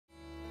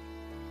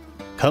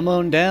Come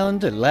on down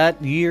to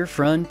Lightyear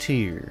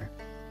Frontier,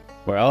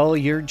 where all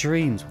your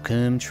dreams will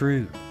come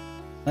true.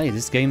 Hey,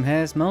 this game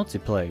has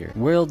multiplayer.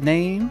 World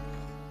name?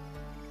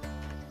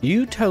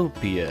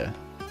 Utopia.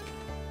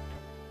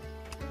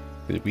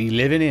 We'll be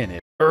living in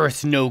it.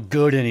 Earth's no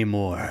good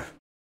anymore.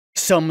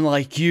 Some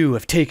like you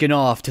have taken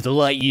off to the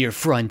Lightyear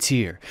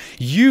Frontier.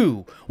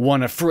 You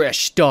want a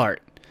fresh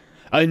start.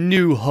 A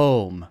new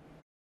home.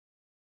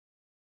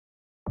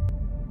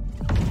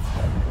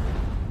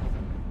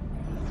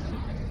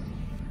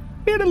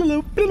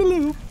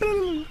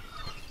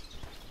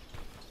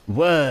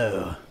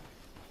 Whoa.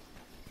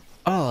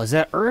 Oh, is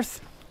that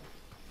Earth?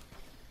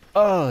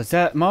 Oh, is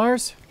that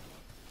Mars?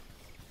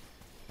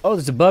 Oh,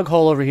 there's a bug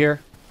hole over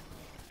here.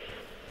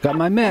 Got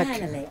my mech.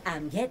 Finally,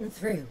 I'm getting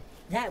through.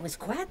 That was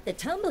quite the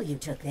tumble you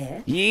took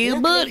there. Yeah,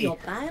 Luckily, buddy. your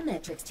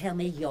biometrics tell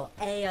me you're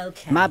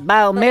A-okay. My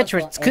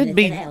biometrics could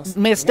be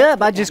messed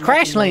up. I just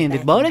crash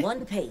landed, buddy.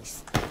 One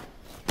piece.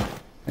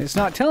 It's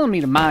not telling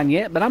me to mine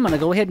yet, but I'm gonna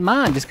go ahead and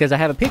mine just because I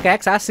have a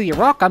pickaxe. I see a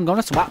rock, I'm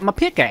gonna swap my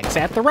pickaxe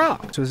at the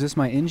rock. So is this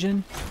my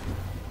engine?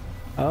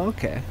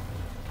 Okay.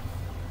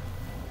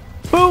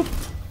 Boop!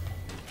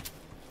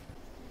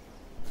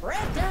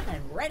 Wrapped up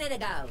and ready to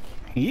go.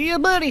 Yeah,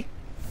 buddy.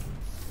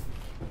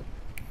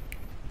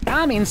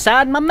 I'm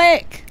inside my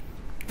mech.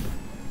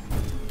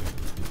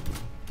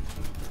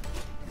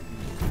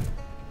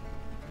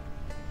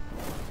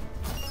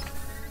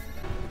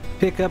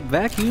 Pick up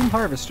vacuum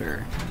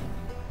harvester.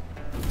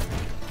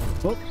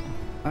 Well,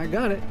 I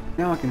got it.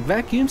 Now I can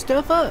vacuum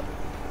stuff up.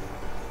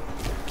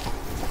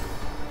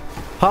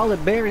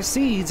 Pollard berry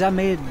seeds. I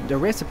made a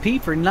recipe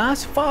for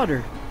nice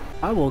fodder.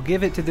 I will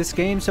give it to this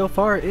game so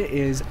far. It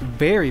is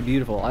very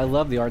beautiful. I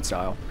love the art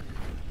style.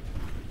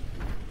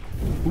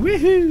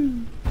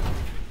 Woohoo!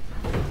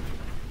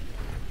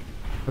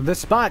 The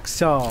spike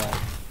saw.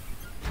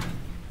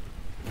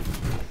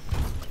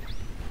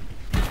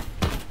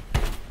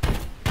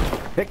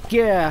 Heck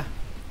yeah!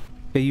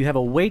 Okay, you have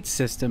a weight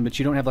system, but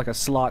you don't have like a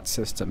slot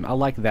system. I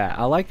like that.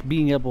 I like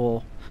being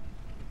able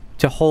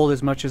to hold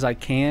as much as I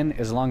can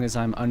as long as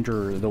I'm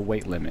under the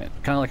weight limit.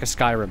 Kind of like a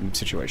Skyrim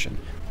situation.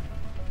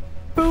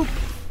 Boop!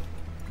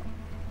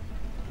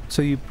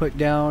 So you put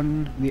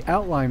down the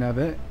outline of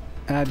it,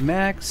 add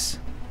max.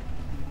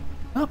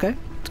 Okay,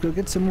 let's go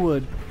get some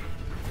wood.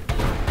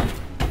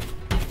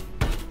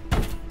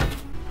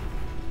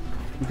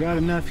 We got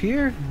enough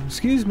here?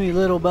 Excuse me,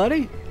 little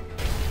buddy.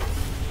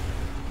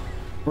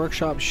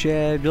 Workshop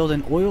shed. Build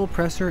an oil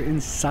presser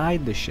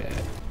inside the shed.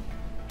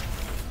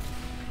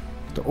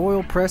 The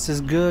oil press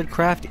is good.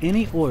 Craft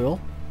any oil.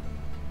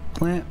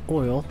 Plant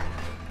oil.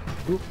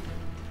 Oop.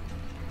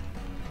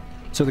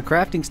 So the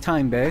crafting's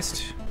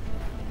time-based.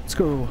 Let's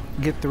go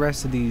get the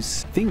rest of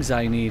these things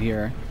I need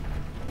here.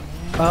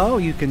 Oh,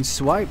 you can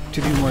swipe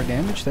to do more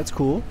damage. That's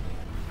cool.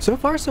 So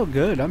far, so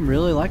good. I'm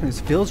really liking this.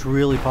 Feels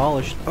really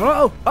polished.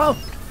 Oh! Oh!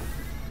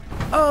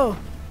 Oh!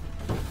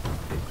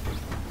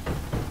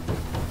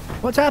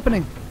 What's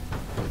happening?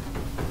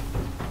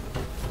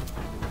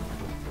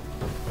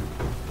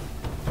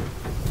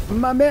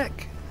 My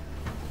mech!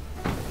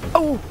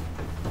 Oh!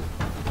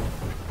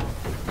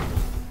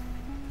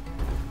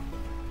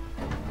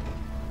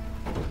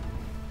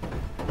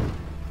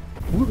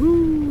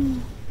 Woohoo!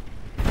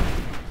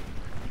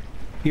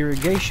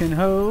 Irrigation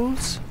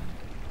hose.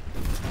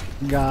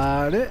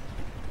 Got it.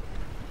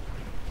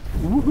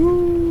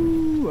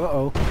 Woohoo!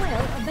 Uh-oh.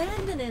 Well,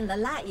 abandoning the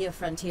Lightyear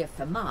Frontier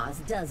for Mars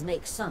does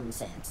make some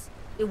sense.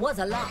 It was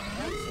a lot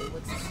closer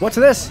with What's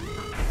this?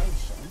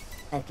 population,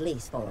 at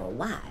least for a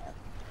while.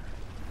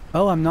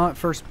 Oh, I'm not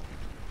first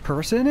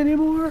person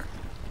anymore?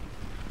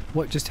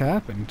 What just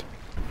happened?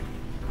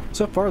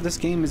 So far, this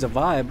game is a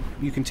vibe.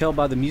 You can tell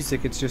by the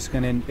music. It's just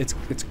gonna it's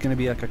gonna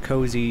be like a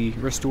cozy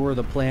restore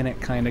the planet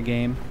kind of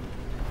game.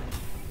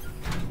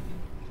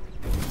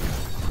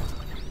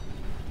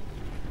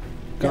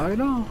 Got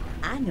it all.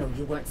 I know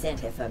you weren't sent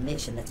here for a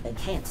mission that's been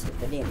cancelled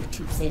for nearly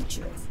 2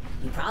 centuries.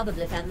 You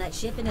probably found that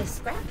ship in a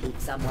scrap heap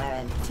somewhere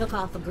and took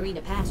off for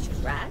greener pastures,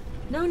 right?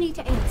 No need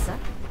to answer.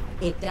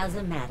 It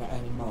doesn't matter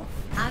anymore.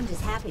 I'm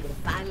just happy to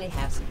finally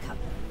have some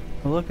company.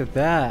 Well, look at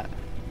that.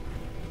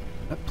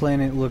 That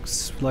planet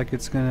looks like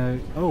it's gonna...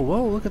 Oh,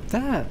 whoa, look at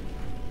that.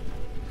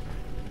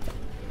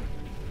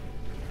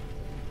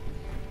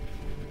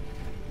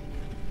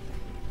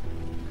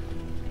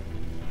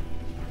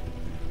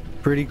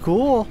 Pretty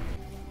cool.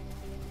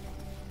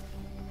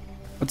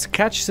 Let's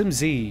catch some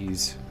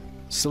Z's.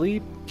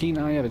 Sleep. Keen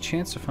eye, you have a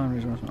chance to find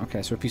resources.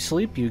 Okay, so if you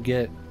sleep, you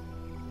get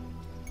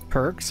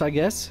perks, I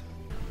guess.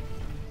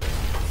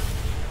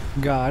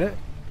 Got it.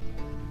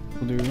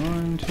 We'll do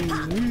 1, 2,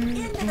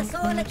 3. Into the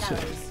soil it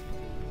goes.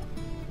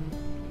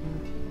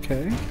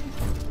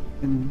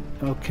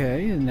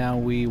 Okay. And now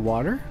we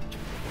water.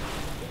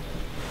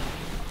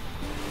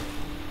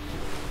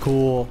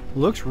 Cool.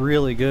 Looks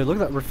really good. Look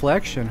at that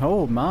reflection.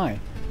 Oh my.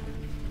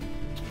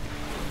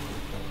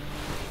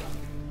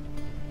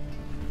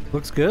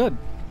 Looks good.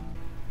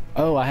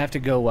 Oh, I have to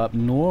go up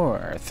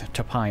north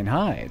to Pine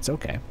Heights.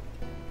 Okay.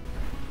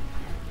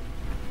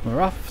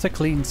 We're off to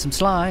clean some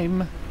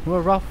slime.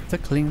 We're off to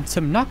clean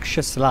some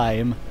noxious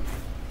slime.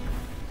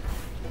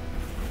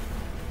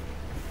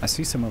 I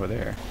see some over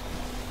there.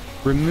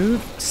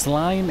 Remove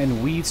slime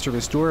and weeds to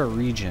restore a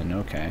region.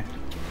 Okay.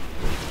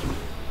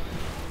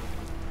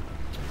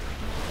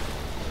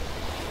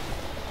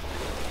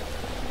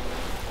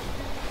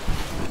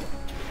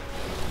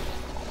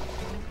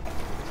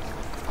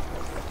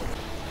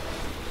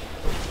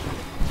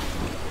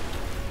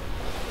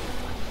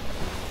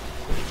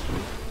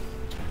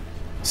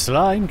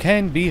 Slime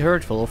can be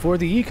hurtful for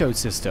the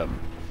ecosystem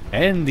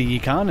and the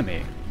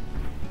economy.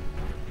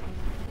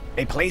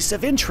 A place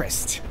of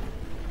interest.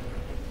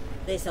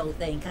 This whole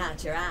thing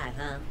caught your eye,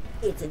 huh?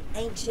 It's an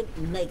ancient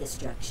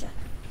megastructure.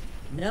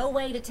 No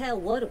way to tell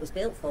what it was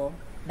built for.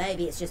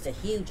 Maybe it's just a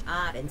huge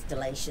art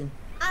installation.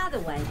 Either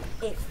way,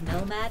 it's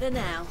no matter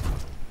now.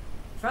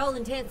 For all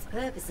intents and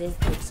purposes,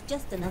 it's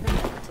just another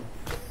mountain.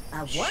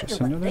 I wonder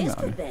what this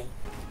could be.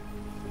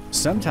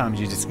 Sometimes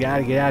you just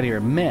gotta get out of your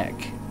mech.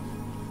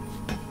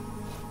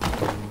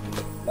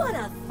 What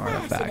a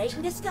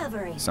fascinating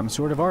discovery. Some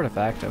sort of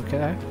artifact,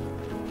 okay.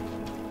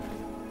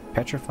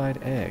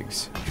 Petrified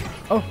eggs.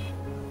 Oh!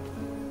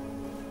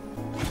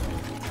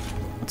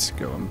 Let's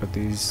go and put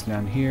these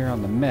down here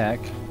on the mech.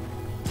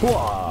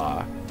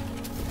 Whoa!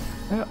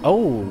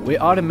 Oh, it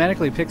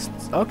automatically picks...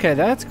 Okay,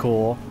 that's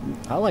cool.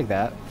 I like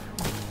that.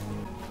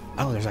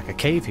 Oh, there's like a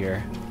cave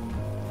here.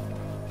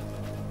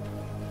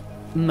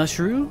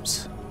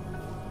 Mushrooms?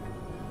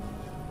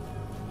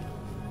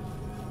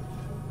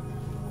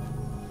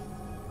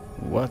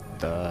 What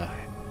the...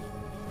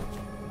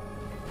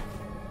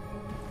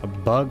 A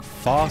bug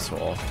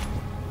fossil.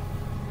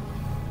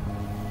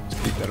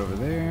 Let's keep that over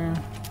there.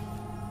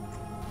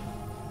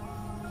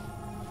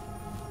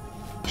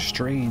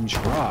 Strange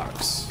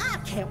rocks. I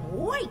can't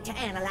wait to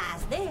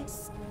analyze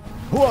this.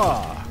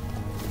 Whoa!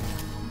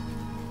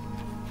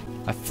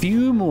 A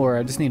few more.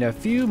 I just need a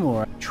few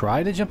more.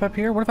 Try to jump up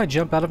here. What if I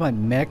jump out of my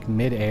mech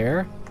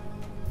mid-air?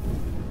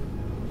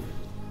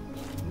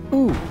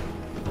 Ooh.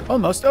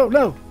 Almost. Oh,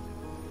 no.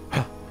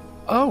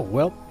 Oh,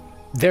 well.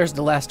 There's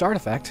the last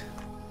artifact.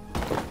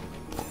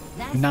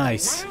 That's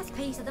nice. The last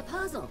piece of the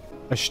puzzle.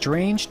 A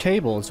strange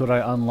table is what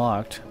I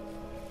unlocked.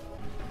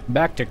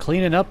 Back to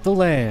cleaning up the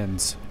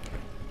lands.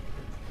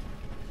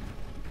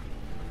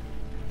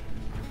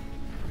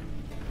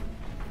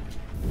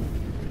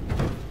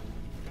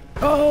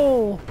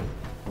 Oh!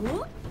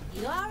 Ooh,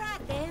 you all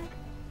right there?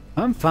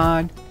 I'm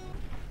fine.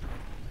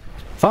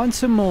 Find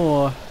some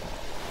more.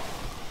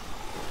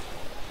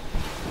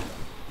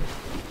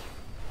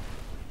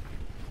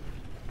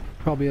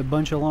 Probably a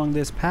bunch along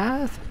this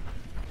path.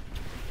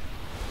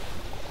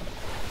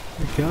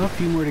 There we go, a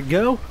few more to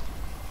go.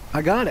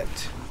 I got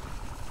it.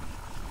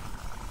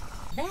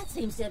 That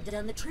seems to have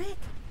done the trick.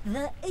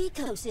 The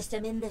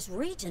ecosystem in this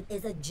region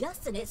is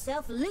adjusting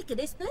itself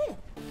lickety-split.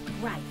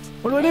 Right.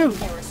 What do I do?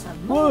 There is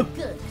some more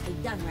good to be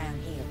done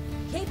around here.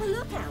 Keep a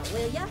lookout,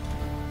 will ya?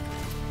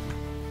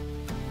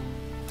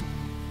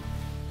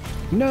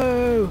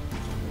 No!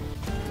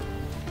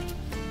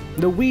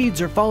 The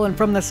weeds are falling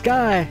from the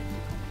sky.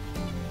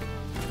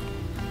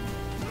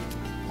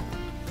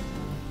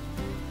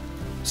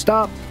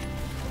 Stop.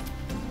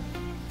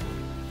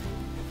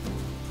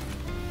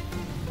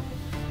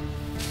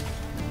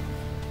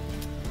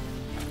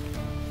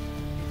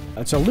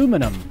 That's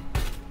aluminum.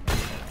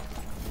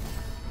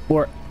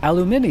 Or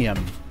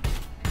aluminium.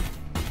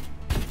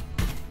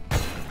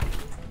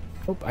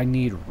 Oh, I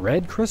need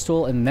red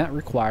crystal, and that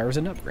requires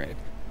an upgrade.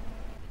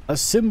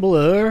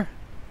 Assembler.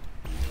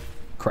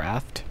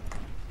 Craft.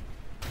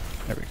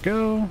 There we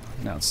go.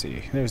 Now let's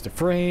see. There's the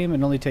frame.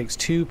 It only takes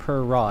 2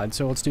 per rod,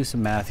 so let's do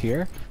some math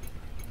here.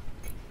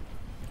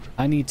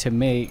 I need to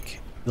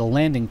make the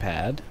landing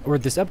pad, or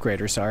this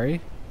upgrader,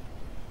 sorry.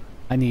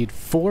 I need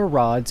 4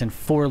 rods and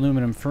 4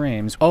 aluminum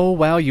frames. Oh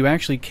wow, you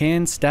actually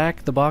can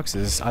stack the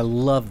boxes. I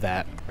love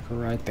that.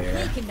 Right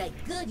there. We can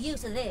make good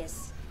use of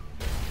this.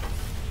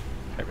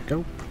 There we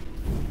go.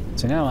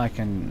 So now I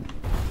can...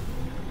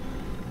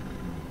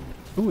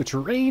 Ooh, it's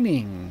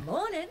raining.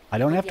 Morning. I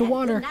don't have to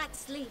water.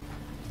 Sleep.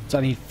 So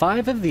I need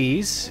 5 of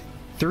these.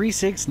 3,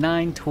 6,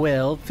 9,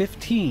 12,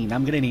 15.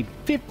 I'm gonna need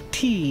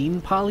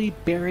 15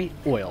 polyberry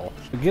oil.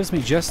 It gives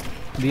me just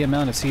the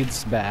amount of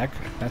seeds back.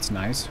 That's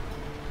nice.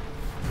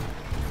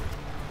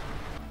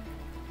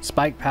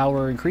 Spike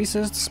power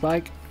increases.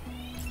 Spike.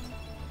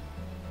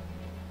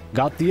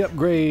 Got the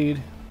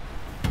upgrade.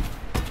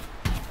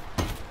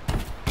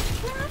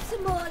 Perhaps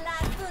some more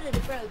light-footed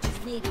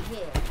approaches needed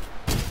here.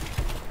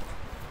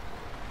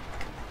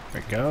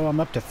 There we go. I'm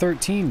up to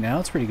 13 now.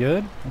 It's pretty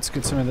good. Let's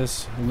get some of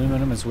this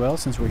aluminum as well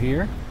since we're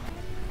here.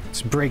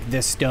 Let's break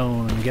this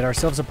stone and get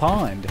ourselves a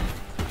pond.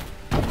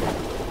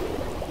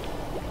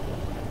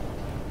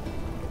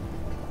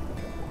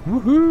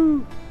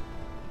 Woohoo!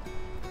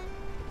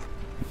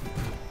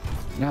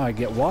 Now I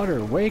get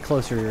water way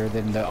closer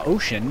than the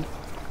ocean.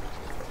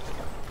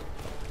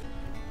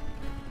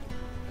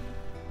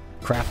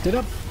 Craft it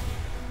up.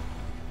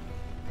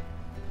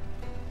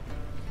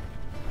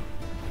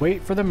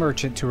 Wait for the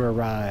merchant to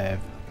arrive.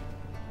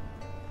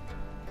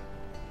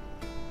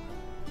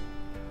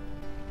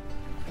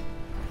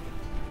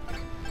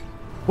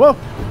 Whoa!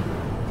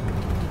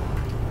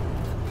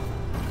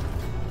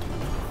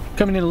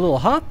 Coming in a little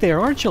hot there,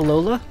 aren't you,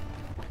 Lola?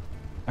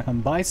 I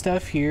can buy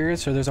stuff here,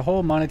 so there's a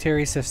whole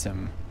monetary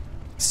system.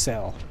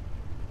 Sell.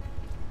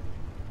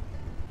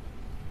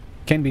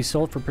 Can be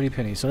sold for pretty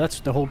pennies, so that's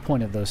the whole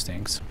point of those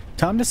things.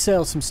 Time to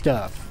sell some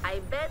stuff. I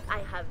bet I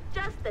have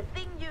just the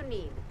thing you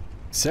need.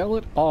 Sell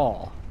it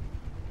all.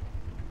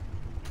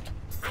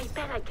 I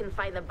bet I can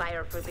find a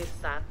buyer for this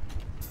stuff.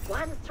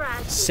 One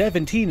trash.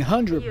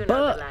 1,700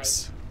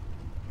 bucks.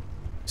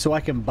 So I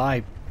can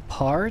buy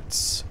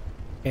parts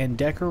and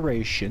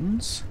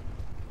decorations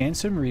and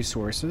some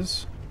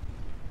resources.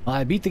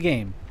 I beat the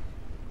game.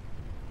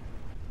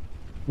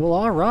 Well,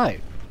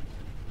 alright.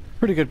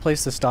 Pretty good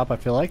place to stop, I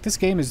feel like. This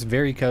game is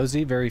very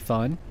cozy, very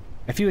fun.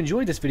 If you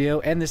enjoyed this video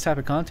and this type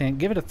of content,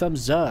 give it a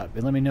thumbs up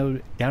and let me know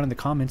down in the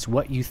comments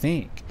what you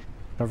think.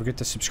 Don't forget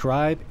to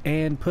subscribe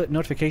and put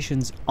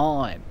notifications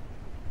on.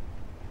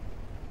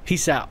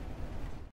 Peace out.